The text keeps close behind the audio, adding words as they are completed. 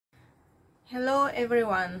Hello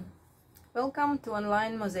everyone! Welcome to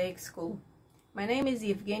Online Mosaic School. My name is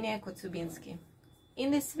Evgenia Kotsubinsky.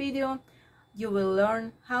 In this video, you will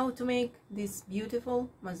learn how to make this beautiful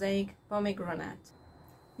mosaic pomegranate.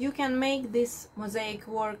 You can make this mosaic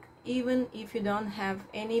work even if you don't have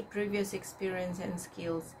any previous experience and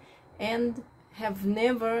skills and have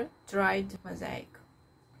never tried mosaic.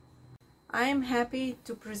 I am happy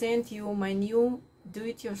to present you my new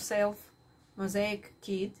do-it-yourself mosaic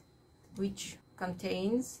kit, which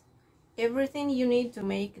contains everything you need to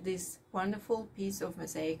make this wonderful piece of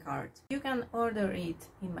mosaic art. You can order it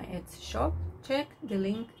in my Etsy shop. Check the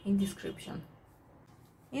link in description.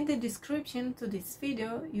 In the description to this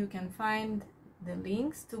video you can find the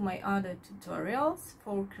links to my other tutorials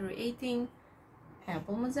for creating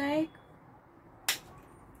apple mosaic,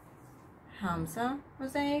 hamsa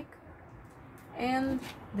mosaic, and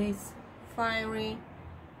this fiery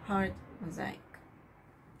heart mosaic.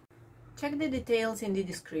 Check the details in the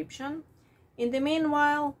description. In the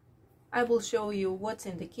meanwhile, I will show you what's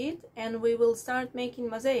in the kit and we will start making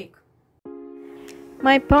mosaic.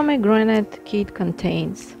 My pomegranate kit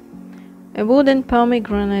contains a wooden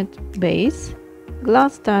pomegranate base,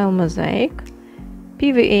 glass tile mosaic,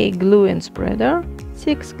 PVA glue and spreader,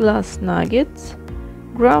 6 glass nuggets,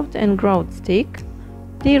 grout and grout stick,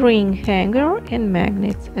 D-ring hanger and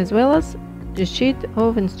magnets, as well as a sheet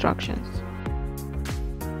of instructions.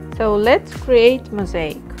 So let's create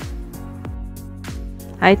mosaic.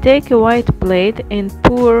 I take a white plate and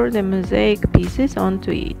pour the mosaic pieces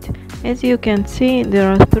onto it. As you can see,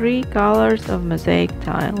 there are 3 colors of mosaic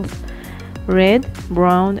tiles: red,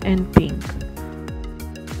 brown and pink.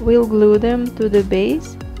 We'll glue them to the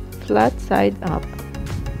base, flat side up.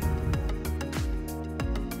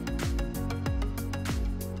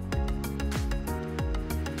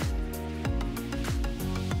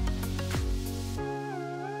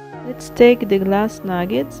 Let's take the glass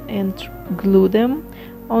nuggets and glue them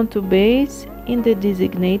onto base in the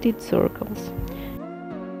designated circles.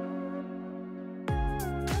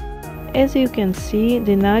 As you can see,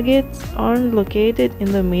 the nuggets aren't located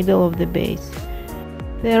in the middle of the base.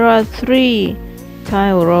 There are 3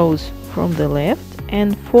 tile rows from the left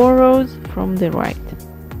and 4 rows from the right.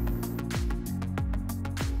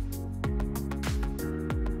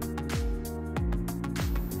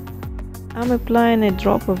 I'm applying a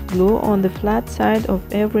drop of glue on the flat side of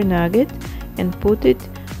every nugget and put it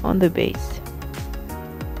on the base.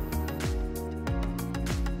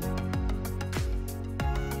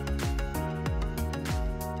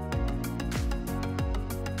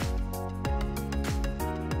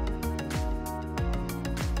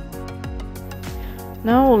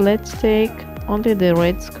 Now let's take only the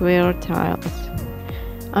red square tiles.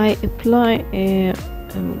 I apply a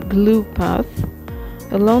glue path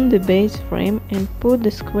along the base frame and put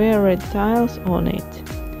the square red tiles on it.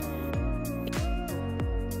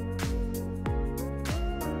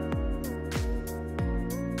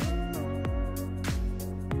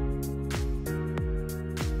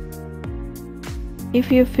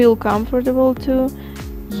 If you feel comfortable to,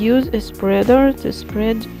 use a spreader to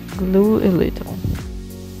spread glue a little.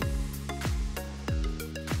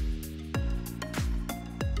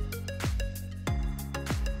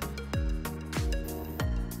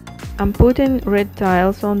 I'm putting red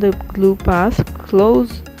tiles on the glue path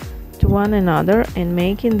close to one another and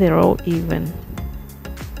making the row even.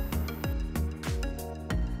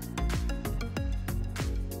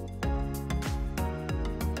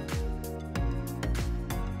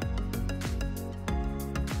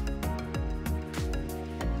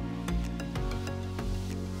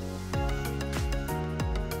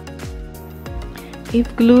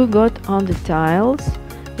 If glue got on the tiles,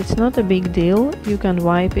 it's not a big deal, you can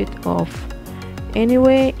wipe it off.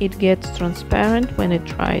 Anyway, it gets transparent when it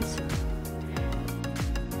dries.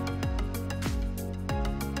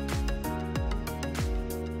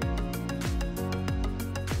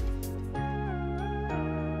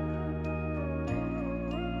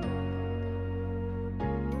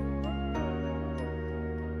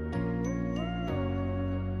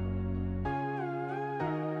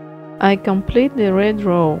 I complete the red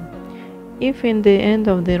row. If in the end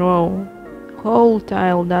of the row whole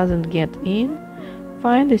tile doesn't get in,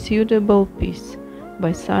 find a suitable piece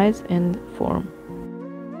by size and form.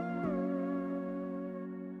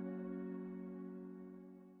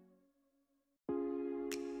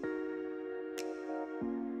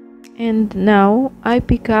 And now I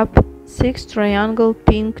pick up 6 triangle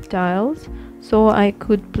pink tiles so I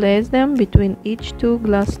could place them between each 2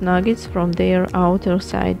 glass nuggets from their outer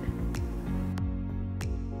side.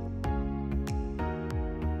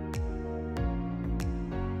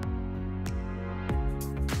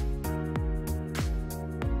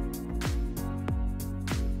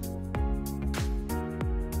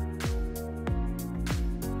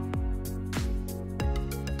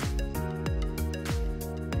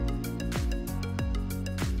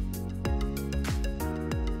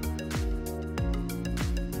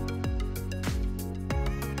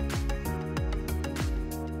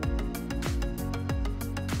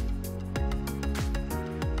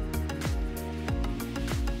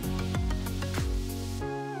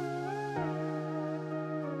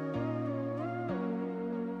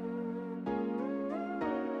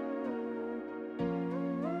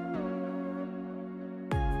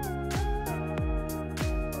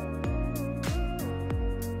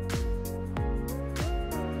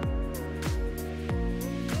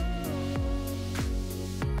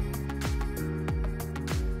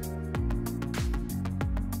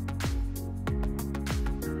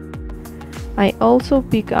 I also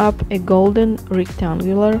pick up a golden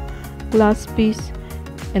rectangular glass piece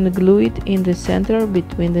and glue it in the center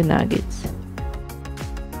between the nuggets.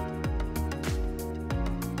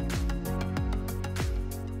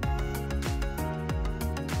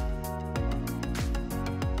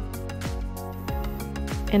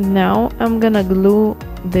 And now I'm gonna glue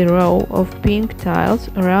the row of pink tiles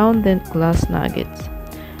around the glass nuggets.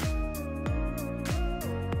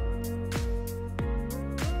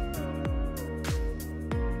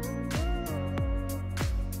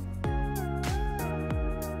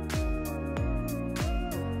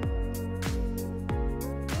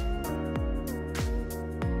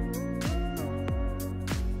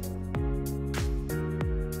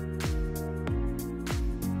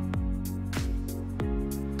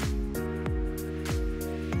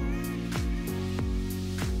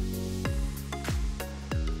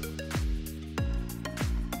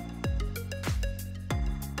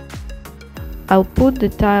 I'll put the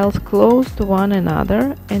tiles close to one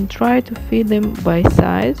another and try to fit them by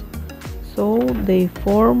size so they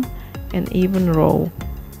form an even row.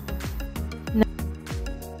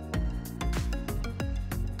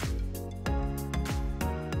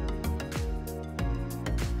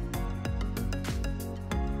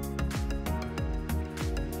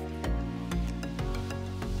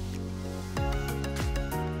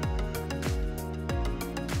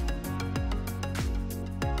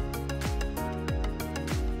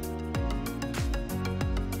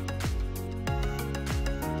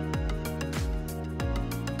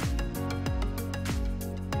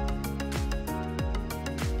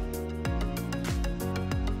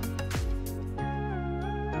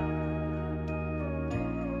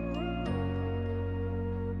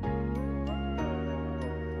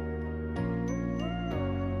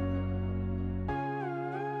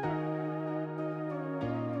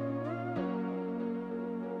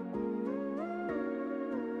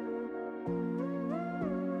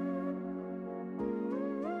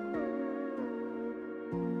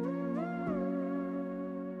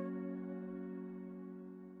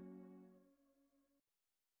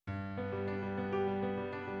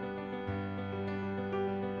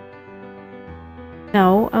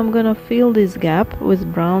 Now I'm gonna fill this gap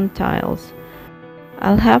with brown tiles.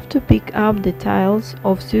 I'll have to pick up the tiles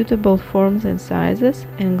of suitable forms and sizes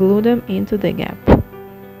and glue them into the gap.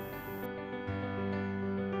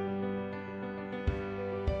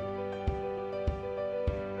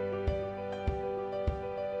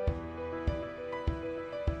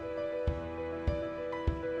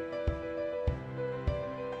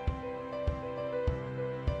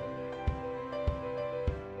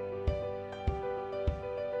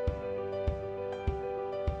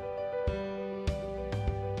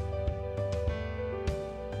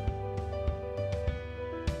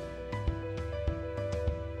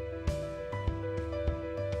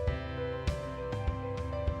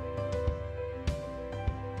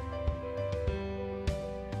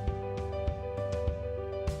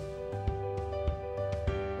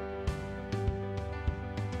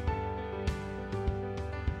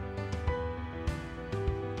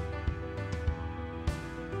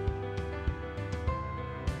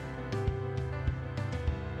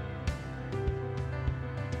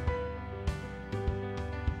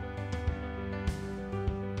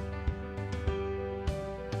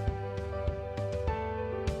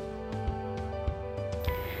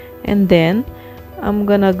 And then I'm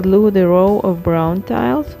gonna glue the row of brown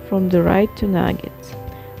tiles from the right to nuggets.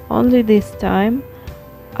 Only this time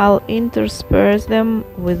I'll intersperse them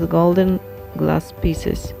with golden glass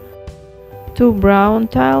pieces. 2 brown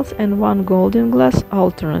tiles and 1 golden glass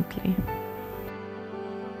alternately.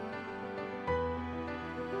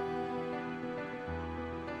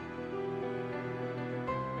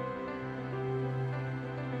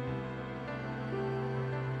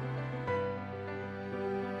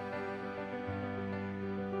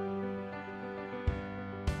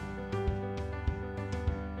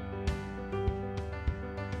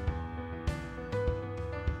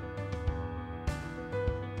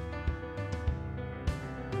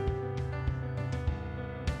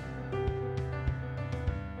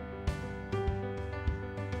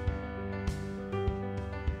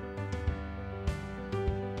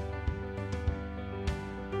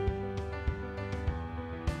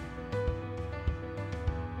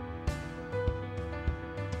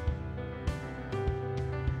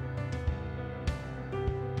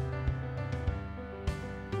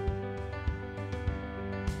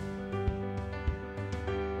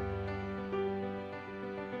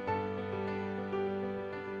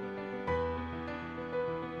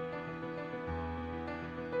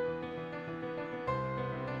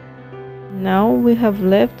 Now we have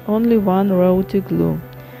left only one row to glue.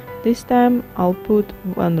 This time I'll put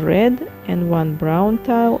one red and one brown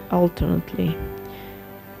tile alternately.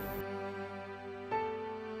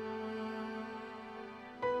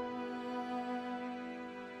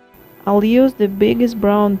 I'll use the biggest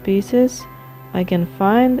brown pieces I can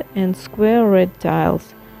find and square red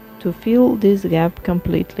tiles to fill this gap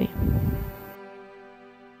completely.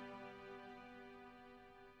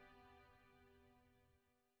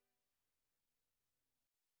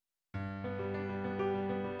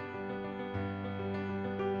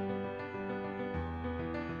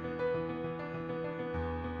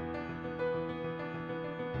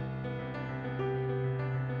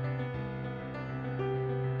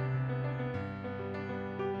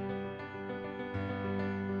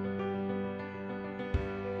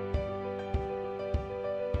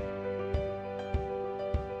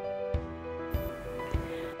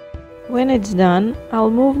 When it's done,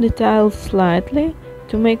 I'll move the tiles slightly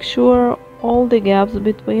to make sure all the gaps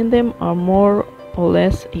between them are more or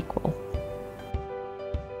less equal.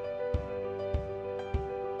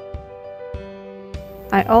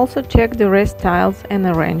 I also check the rest tiles and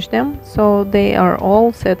arrange them so they are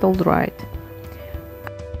all settled right.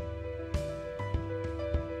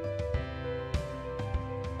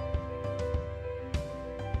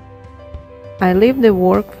 I leave the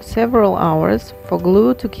work for several hours for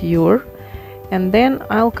glue to cure, and then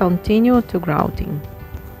I'll continue to grouting.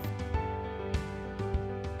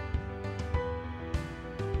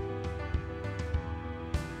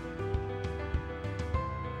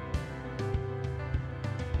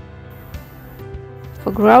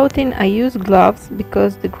 For grouting I use gloves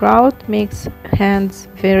because the grout makes hands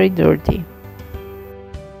very dirty.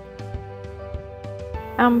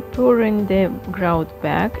 I'm pouring the grout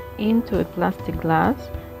back into a plastic glass.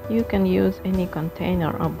 You can use any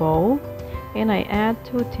container or bowl, and I add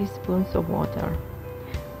 2 teaspoons of water.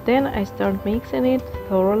 Then I start mixing it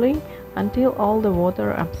thoroughly until all the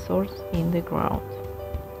water absorbs in the grout.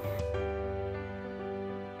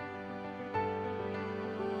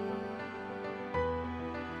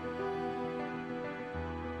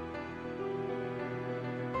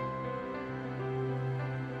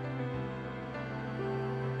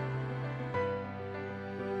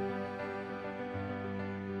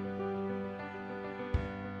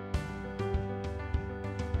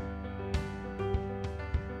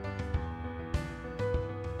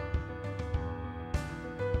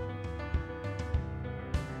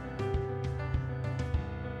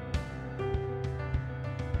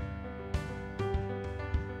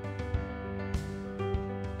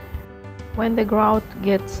 When the grout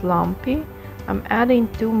gets lumpy, I'm adding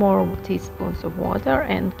 2 more teaspoons of water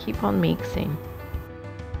and keep on mixing.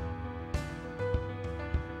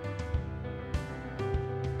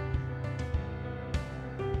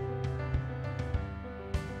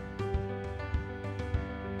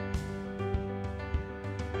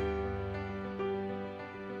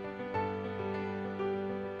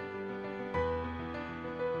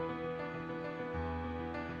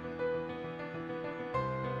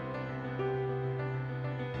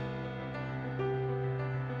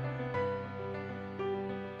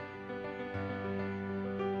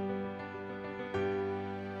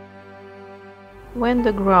 When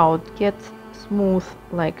the grout gets smooth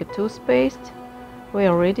like a toothpaste, we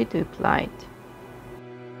are ready to apply it.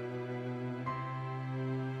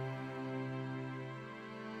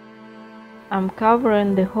 I'm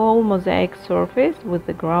covering the whole mosaic surface with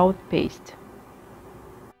the grout paste.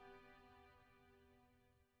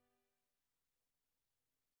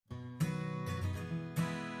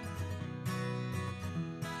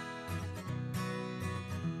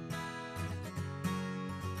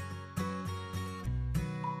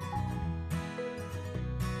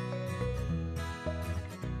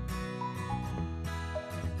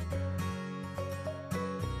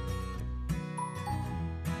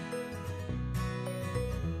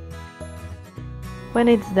 When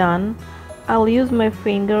it's done, I'll use my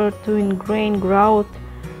finger to ingrain grout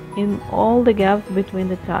in all the gaps between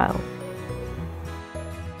the tiles.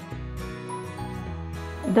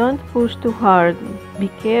 Don't push too hard. Be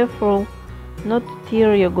careful not to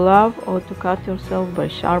tear your glove or to cut yourself by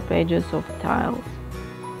sharp edges of tiles.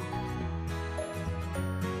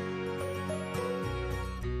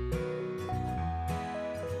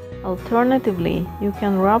 Alternatively, you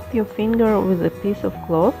can wrap your finger with a piece of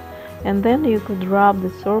cloth, and then you could rub the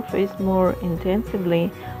surface more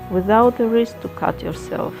intensively without the risk to cut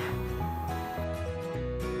yourself.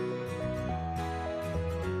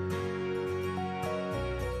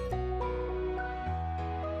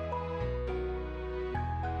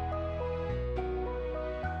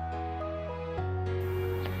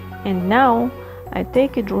 And now I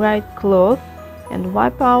take a dried cloth and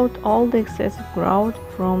wipe out all the excessive grout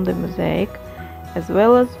from the mosaic as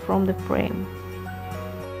well as from the frame.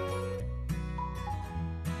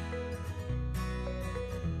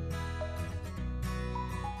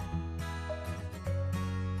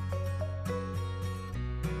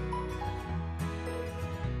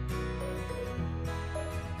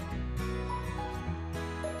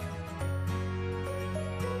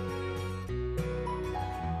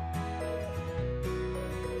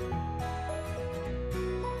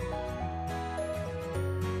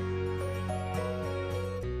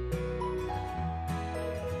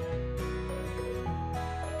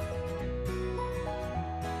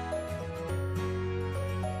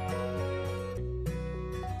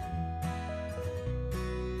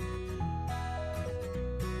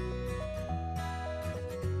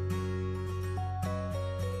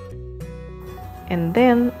 And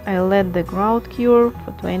then I let the grout cure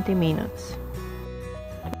for 20 minutes.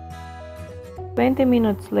 20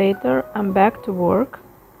 minutes later, I'm back to work.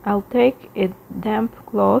 I'll take a damp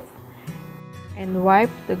cloth and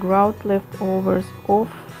wipe the grout leftovers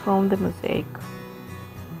off from the mosaic.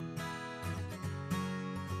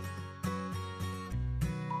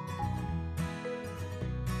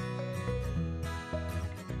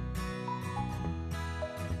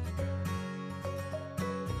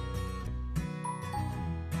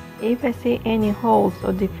 If I see any holes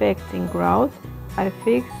or defects in grout, I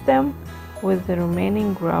fix them with the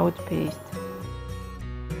remaining grout paste.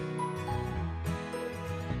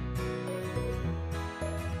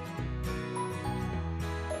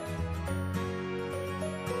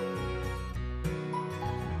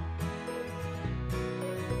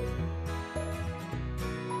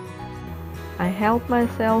 I help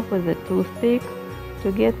myself with a toothpick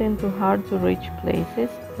to get into hard to reach places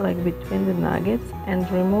like between the nuggets and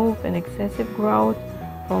remove an excessive grout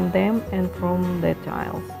from them and from the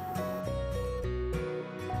tiles.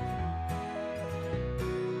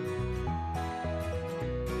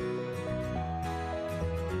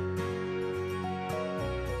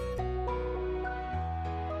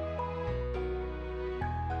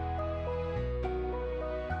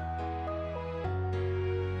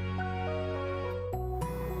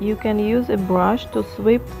 You can use a brush to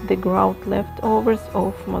sweep the grout leftovers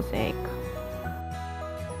off mosaic.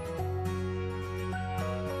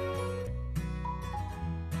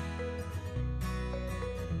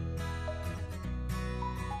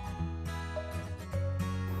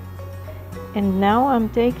 And now I'm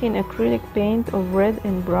taking acrylic paint of red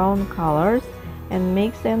and brown colors and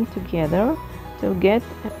mix them together to get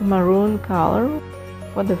a maroon color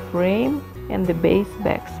for the frame and the base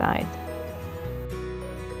backside.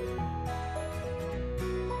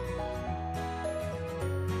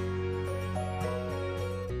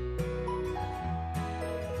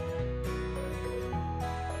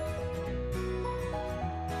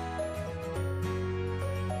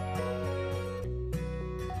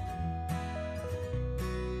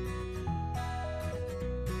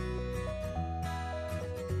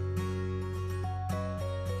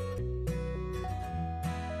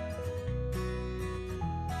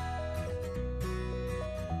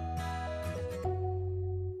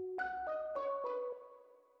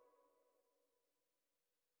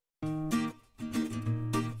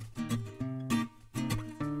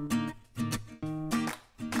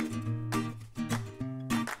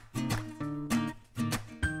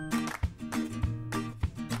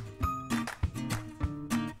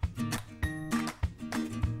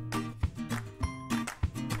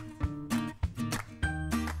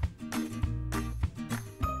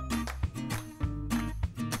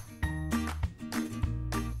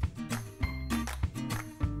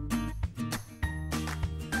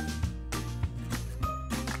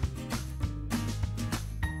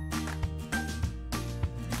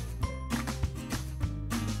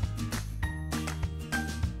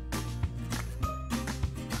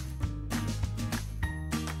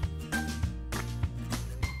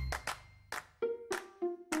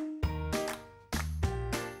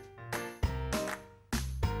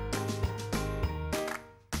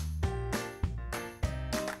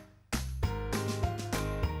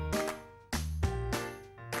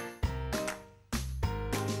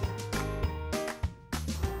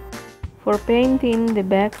 For painting the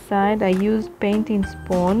back side, I use painting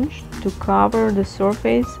sponge to cover the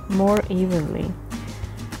surface more evenly.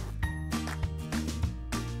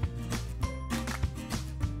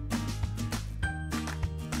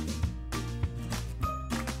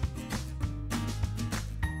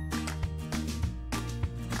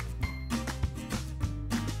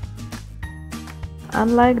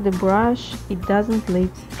 Unlike the brush, it doesn't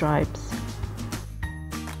leave stripes.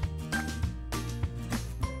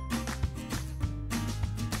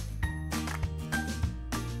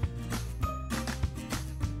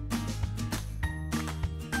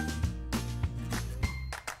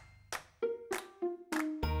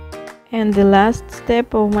 And the last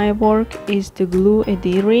step of my work is to glue a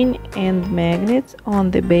D-ring and magnets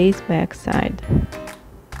on the base backside.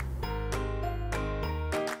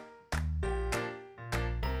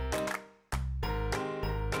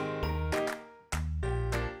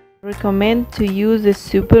 I recommend to use a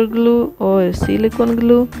super glue or a silicone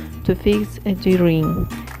glue to fix a D-ring.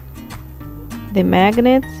 The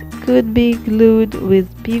magnets could be glued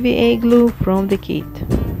with PVA glue from the kit.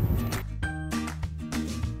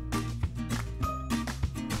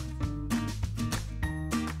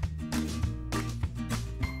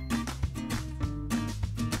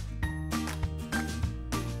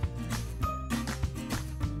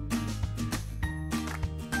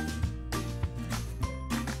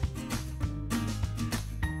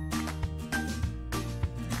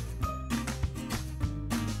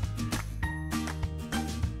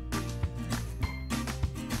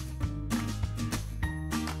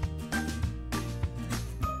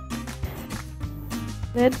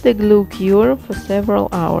 Let the glue cure for several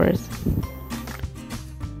hours.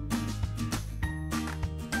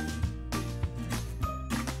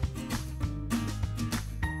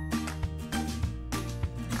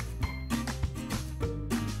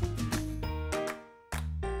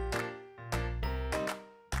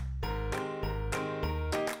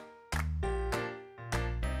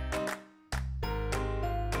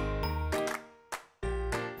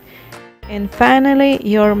 And finally,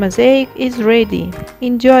 your mosaic is ready.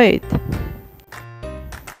 Enjoy it!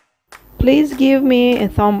 Please give me a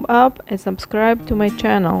thumb up and subscribe to my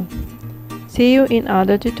channel. See you in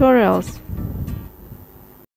other tutorials.